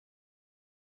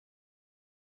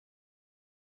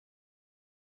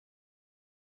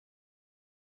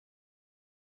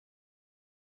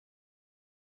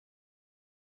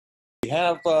We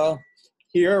have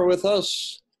here with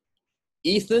us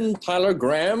Ethan Tyler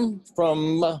Graham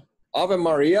from Ave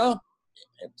Maria,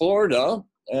 Florida,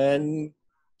 and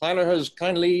Tyler has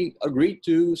kindly agreed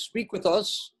to speak with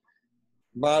us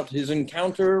about his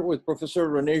encounter with Professor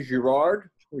René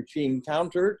Girard, which he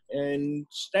encountered in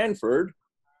Stanford.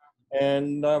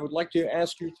 And I would like to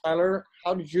ask you, Tyler,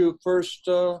 how did you first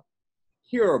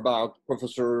hear about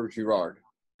Professor Girard?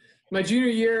 My junior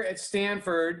year at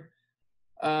Stanford,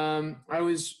 I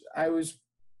was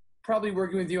probably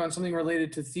working with you on something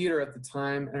related to theater at the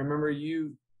time, and I remember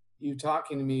you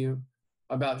talking to me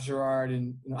about Girard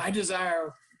and I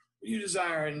desire what you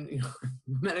desire and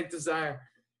mimetic desire.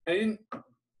 I didn't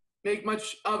make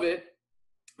much of it,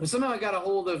 but somehow I got a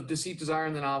hold of Deceit, Desire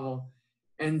in the novel,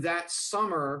 and that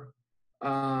summer,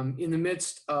 in the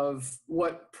midst of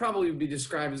what probably would be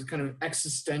described as a kind of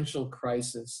existential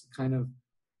crisis, kind of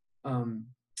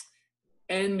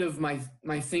end of my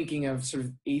thinking of sort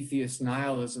of atheist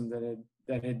nihilism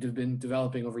that had been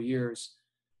developing over years.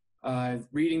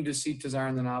 Reading Deceit, Desire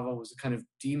in the novel was a kind of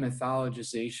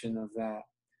demythologization of that,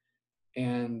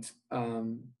 and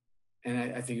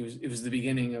I think it was the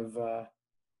beginning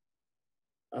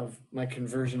of my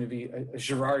conversion to be a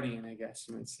Girardian, I guess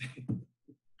you might say.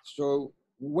 So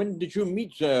when did you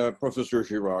meet Professor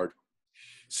Girard?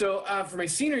 So for my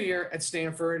senior year at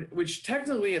Stanford, which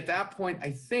technically at that point,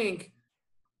 I think,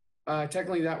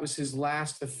 technically that was his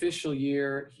last official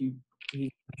year. He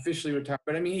officially retired,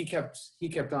 but I mean, he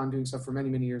kept on doing stuff for many,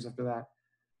 many years after that.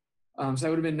 So that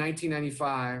would have been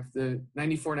 1995, the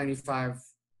 94-95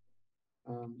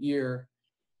 year.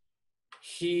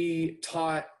 He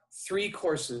taught 3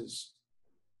 courses.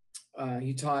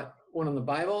 He taught one on the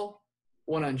Bible,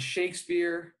 one on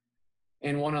Shakespeare,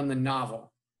 and one on the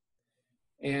novel.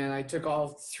 And I took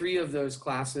all 3 of those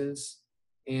classes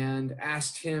and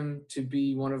asked him to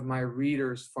be one of my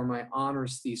readers for my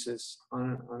honors thesis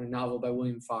on a novel by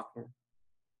William Faulkner.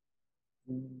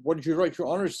 What did you write your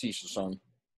honors thesis on?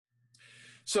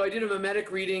 So I did a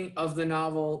mimetic reading of the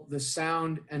novel The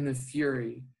Sound and the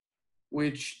Fury,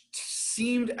 which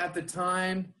seemed at the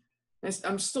time,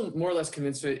 I'm still more or less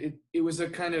convinced of it, it was a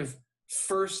kind of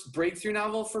first breakthrough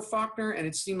novel for Faulkner, and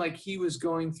it seemed like he was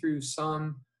going through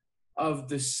some of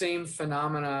the same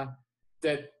phenomena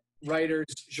that writers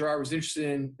Girard was interested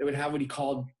in that would have what he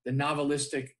called the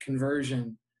novelistic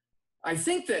conversion. I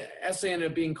think the essay ended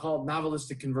up being called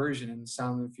Novelistic Conversion in The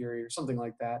Sound and the Fury or something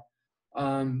like that.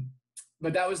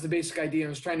 But that was the basic idea. I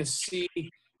was trying to see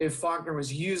if Faulkner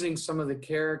was using some of the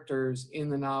characters in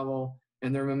the novel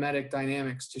and their mimetic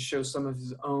dynamics to show some of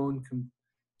his own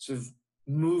sort of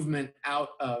movement out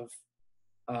of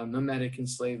mimetic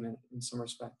enslavement in some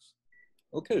respects.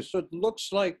 Okay, so it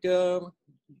looks like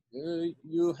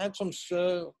you had some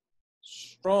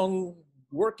strong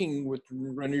working with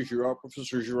René Girard,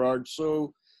 Professor Girard.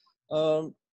 So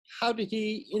how did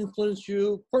he influence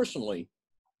you personally?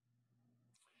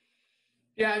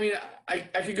 Yeah, I mean, I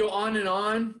could go on and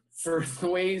on for the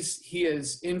ways he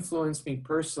has influenced me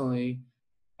personally.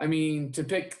 I mean, to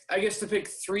pick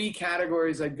 3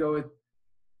 categories, I'd go with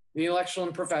the intellectual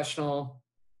and professional,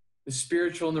 the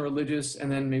spiritual and the religious,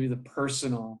 and then maybe the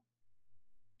personal.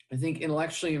 I think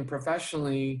intellectually and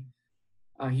professionally,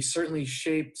 he certainly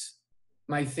shaped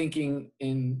my thinking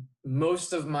in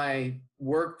most of my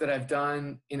work that I've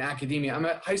done in academia. I'm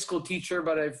a high school teacher,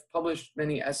 but I've published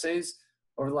many essays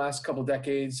over the last couple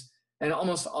decades, and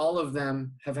almost all of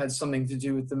them have had something to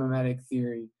do with the mimetic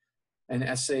theory. An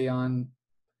essay on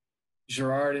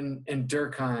Girard and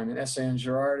Durkheim, an essay on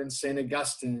Girard and St.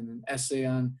 Augustine, an essay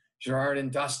on Girard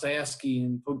and Dostoevsky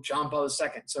and Pope John Paul II.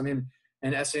 So, I mean,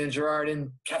 an essay on Girard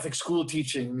in Catholic school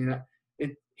teaching. I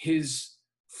mean, his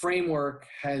framework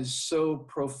has so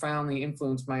profoundly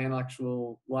influenced my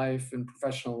intellectual life and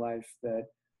professional life that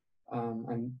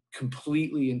I'm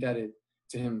completely indebted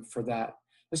to him for that.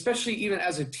 Especially even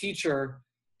as a teacher,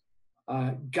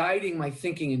 guiding my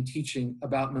thinking and teaching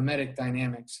about mimetic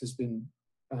dynamics has been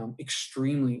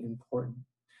extremely important.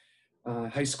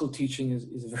 High school teaching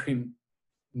is a very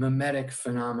mimetic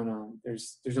phenomenon.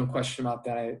 There's no question about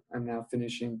that. I'm now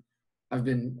finishing. I've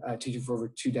been teaching for over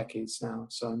 2 decades now,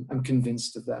 so I'm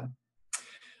convinced of that.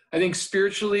 I think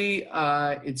spiritually,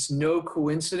 it's no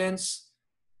coincidence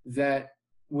that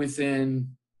by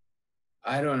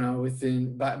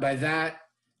that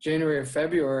January or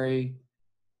February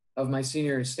of my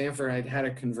senior year at Stanford, I'd had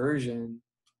a conversion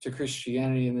to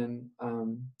Christianity, and then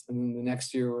the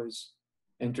next year was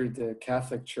entered the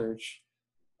Catholic Church.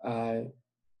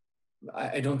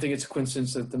 I don't think it's a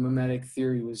coincidence that the mimetic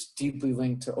theory was deeply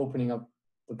linked to opening up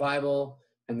the Bible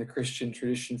and the Christian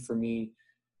tradition for me.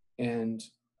 And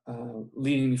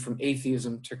leading me from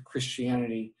atheism to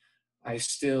Christianity, I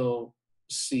still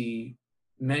see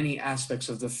many aspects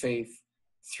of the faith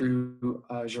through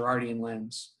a Girardian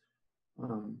lens.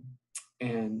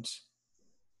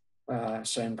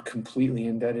 So I'm completely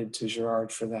indebted to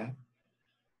Girard for that.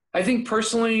 I think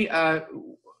personally,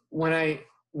 when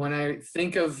I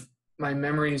think of my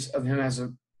memories of him as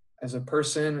a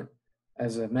person,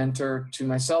 as a mentor to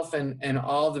myself and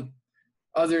all the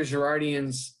other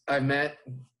Girardians I've met,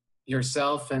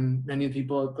 yourself and many of the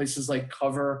people at places like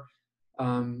COV&R,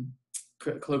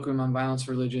 Colloquium on Violence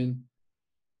Religion,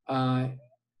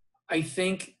 I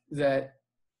think that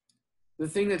the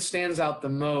thing that stands out the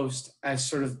most as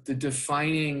sort of the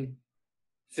defining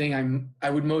thing I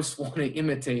would most want to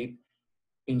imitate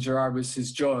in Girard was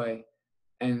his joy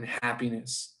and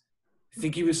happiness. I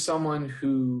think he was someone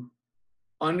who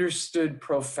understood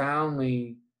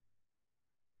profoundly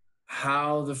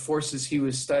how the forces he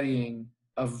was studying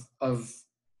of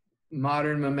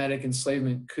modern mimetic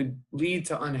enslavement could lead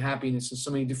to unhappiness in so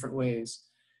many different ways.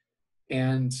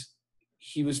 And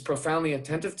he was profoundly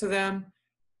attentive to them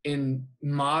and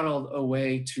modeled a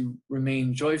way to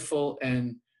remain joyful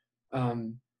and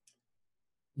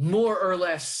more or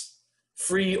less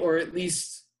free, or at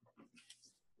least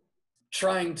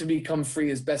trying to become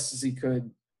free as best as he could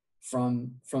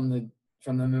from the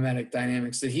mimetic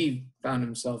dynamics that he found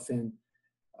himself in.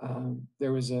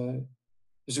 There was a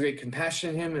great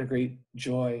compassion in him and a great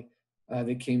joy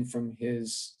that came from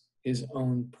his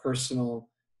own personal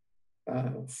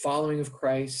following of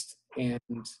Christ and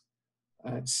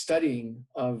studying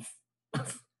of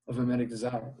mimetic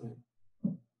desire.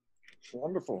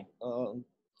 Wonderful.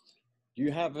 Do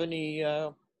you have any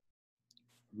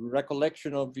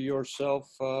recollection of yourself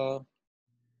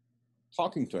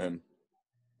talking to him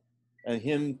and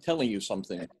him telling you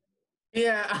something?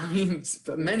 Yeah, I mean,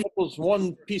 many. What was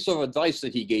one piece of advice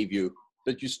that he gave you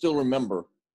that you still remember?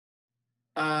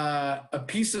 A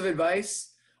piece of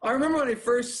advice. I remember when I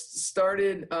first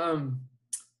started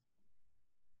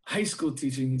high school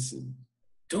teaching, he said,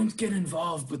 "Don't get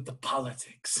involved with the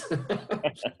politics."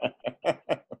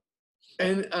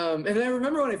 And I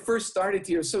remember when I first started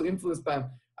to, I was so influenced by him.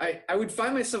 I would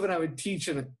find myself when I would teach,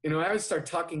 and I would start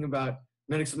talking about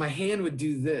medics. My hand would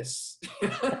do this.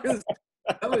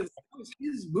 that was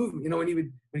his movement. When he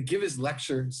would give his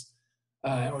lectures,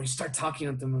 or he'd start talking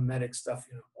about the mimetic stuff.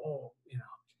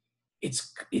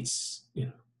 It's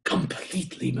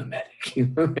completely mimetic.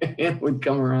 My hand would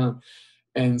come around,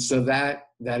 and so that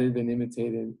had been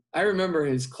imitated. I remember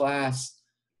his class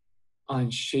on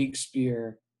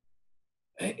Shakespeare.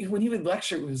 When he would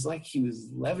lecture, it was like he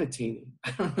was levitating.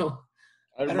 I don't know.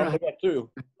 I remember that too.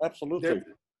 Absolutely.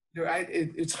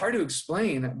 It's hard to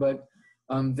explain, but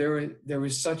there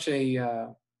was such a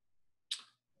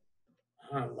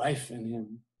life in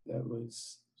him that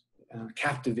was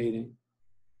captivating.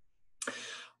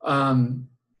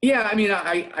 Yeah, I mean,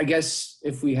 I guess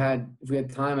if we had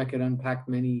time, I could unpack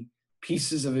many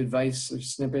pieces of advice or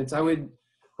snippets. I would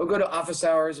go to office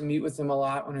hours and meet with him a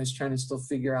lot when I was trying to still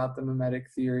figure out the mimetic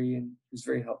theory, and he was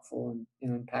very helpful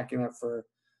in unpacking that for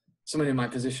somebody in my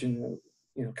position,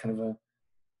 kind of a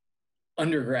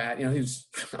undergrad. He was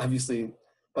obviously,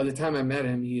 by the time I met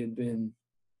him, he had been,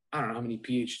 I don't know how many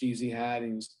PhDs he had.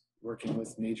 He was working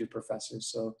with major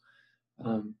professors. So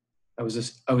I was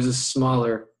a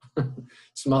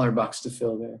smaller box to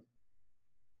fill there.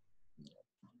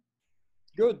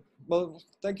 Good. Well,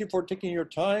 thank you for taking your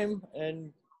time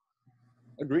and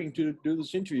agreeing to do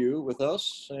this interview with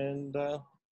us, and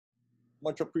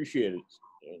much appreciated.